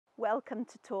Welcome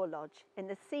to Torr Lodge in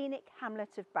the scenic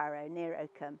hamlet of Barrow near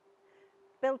Oakham.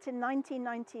 Built in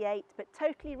 1998 but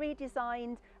totally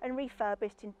redesigned and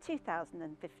refurbished in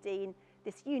 2015,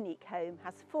 this unique home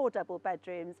has 4 double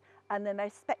bedrooms and the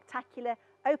most spectacular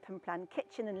open plan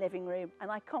kitchen and living room, and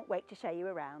I can't wait to show you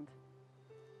around.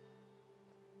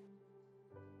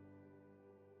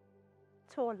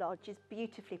 Torr Lodge is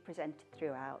beautifully presented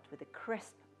throughout with a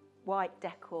crisp white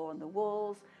decor on the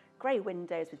walls, grey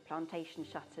windows with plantation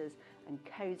shutters and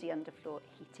cosy underfloor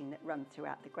heating that runs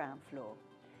throughout the ground floor.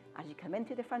 As you come in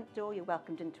through the front door, you're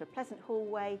welcomed into a pleasant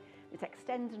hallway that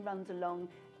extends and runs along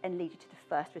and leads you to the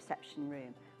first reception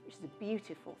room, which is a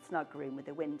beautiful snug room with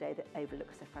a window that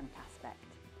overlooks the front aspect.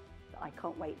 But I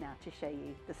can't wait now to show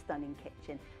you the stunning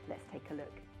kitchen. Let's take a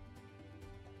look.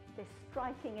 This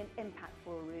striking and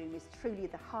impactful room is truly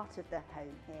the heart of the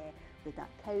home here, with that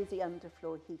cosy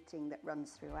underfloor heating that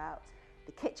runs throughout.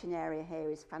 The kitchen area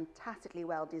here is fantastically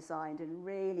well designed and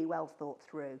really well thought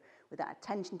through, with that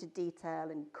attention to detail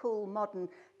and cool modern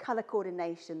colour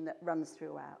coordination that runs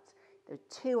throughout. There are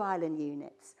 2 island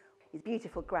units, these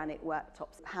beautiful granite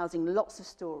worktops housing lots of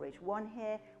storage. One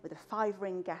here with a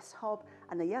 5-ring gas hob,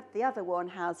 and the other one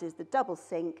houses the double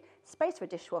sink, space for a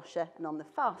dishwasher, and on the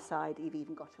far side you've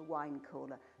even got a wine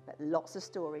cooler, but lots of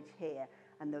storage here.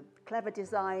 And the clever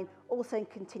design also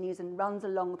continues and runs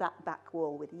along that back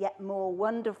wall with yet more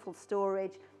wonderful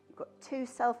storage. You've got 2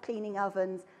 self-cleaning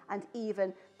ovens and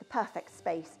even the perfect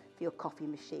space for your coffee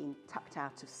machine tucked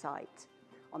out of sight.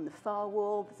 On the far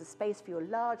wall, there's a space for your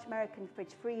large American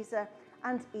fridge freezer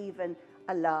and even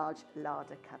a large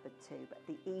larder cupboard too. But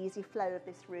the easy flow of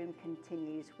this room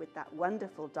continues with that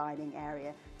wonderful dining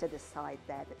area to the side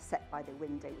there that's set by the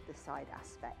window with the side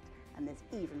aspect. And there's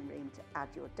even room to add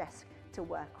your desk to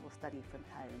work or study from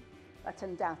home. But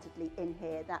undoubtedly in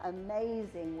here, that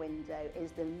amazing window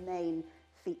is the main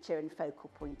feature and focal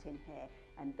point in here.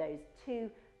 And those 2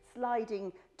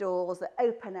 sliding doors that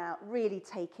open out really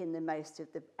take in the most of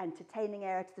the entertaining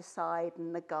area to the side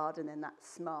and the garden and that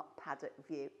smart paddock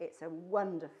view. It's a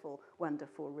wonderful,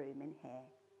 wonderful room in here.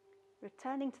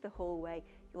 Returning to the hallway,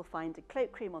 you'll find a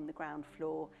cloakroom on the ground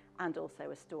floor and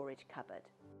also a storage cupboard.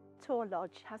 Torr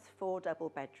Lodge has 4 double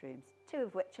bedrooms, 2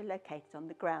 of which are located on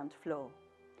the ground floor.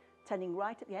 Turning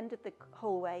right at the end of the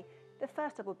hallway, the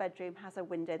first double bedroom has a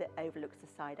window that overlooks the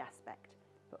side aspect.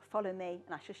 But follow me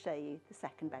and I shall show you the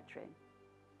second bedroom.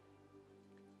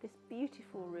 This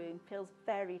beautiful room feels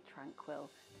very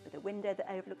tranquil, with a window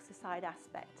that overlooks the side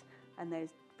aspect and those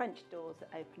French doors that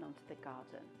open onto the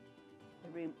garden.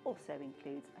 The room also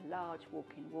includes a large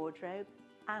walk-in wardrobe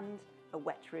and a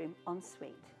wet room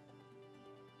ensuite.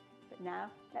 But now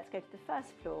let's go to the first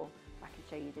floor where I can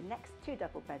show you the next 2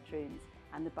 double bedrooms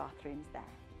and the bathrooms there.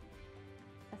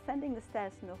 Ascending the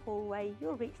stairs from the hallway,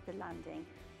 you'll reach the landing,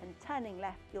 and turning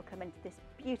left you'll come into this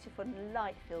beautiful and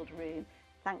light-filled room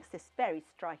thanks to this very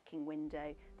striking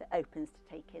window that opens to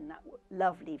take in that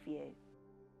lovely view.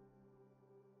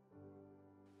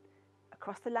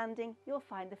 Across the landing you'll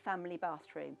find the family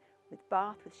bathroom with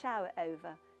bath with shower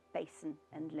over, basin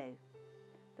and loo.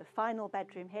 The final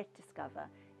bedroom here to discover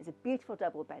is a beautiful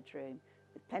double bedroom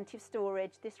with plenty of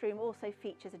storage. This room also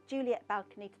features a Juliet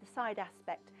balcony to the side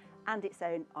aspect and its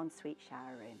own ensuite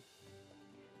shower room.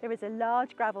 There is a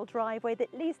large gravel driveway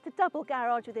that leads to double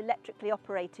garage with electrically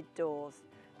operated doors.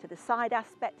 To the side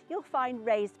aspect you'll find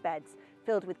raised beds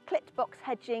filled with clipped box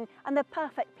hedging and the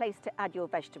perfect place to add your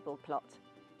vegetable plot.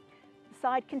 The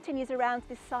side continues around to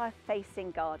this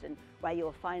south-facing garden where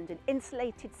you'll find an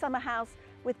insulated summer house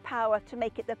with power to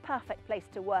make it the perfect place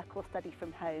to work or study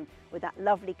from home, with that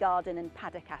lovely garden and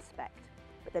paddock aspect.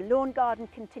 But the lawn garden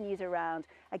continues around,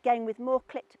 again with more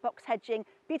clipped box hedging,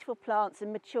 beautiful plants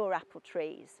and mature apple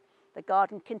trees. The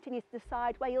garden continues to the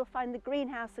side where you'll find the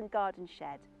greenhouse and garden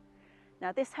shed.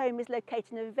 Now this home is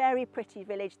located in a very pretty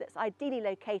village that's ideally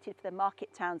located for the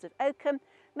market towns of Oakham,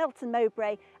 Melton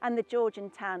Mowbray and the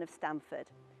Georgian town of Stamford,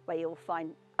 where you'll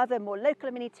find other more local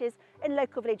amenities in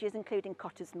local villages including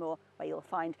Cottesmore, where you'll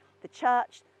find the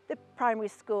church, the primary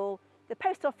school, the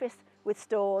post office with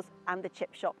stores and the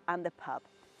chip shop and the pub.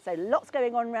 So lots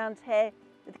going on around here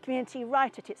with the community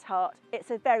right at its heart. It's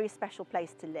a very special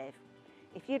place to live.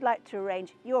 If you'd like to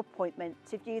arrange your appointment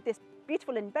to view this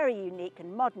beautiful and very unique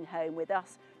and modern home with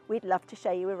us, we'd love to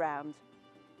show you around.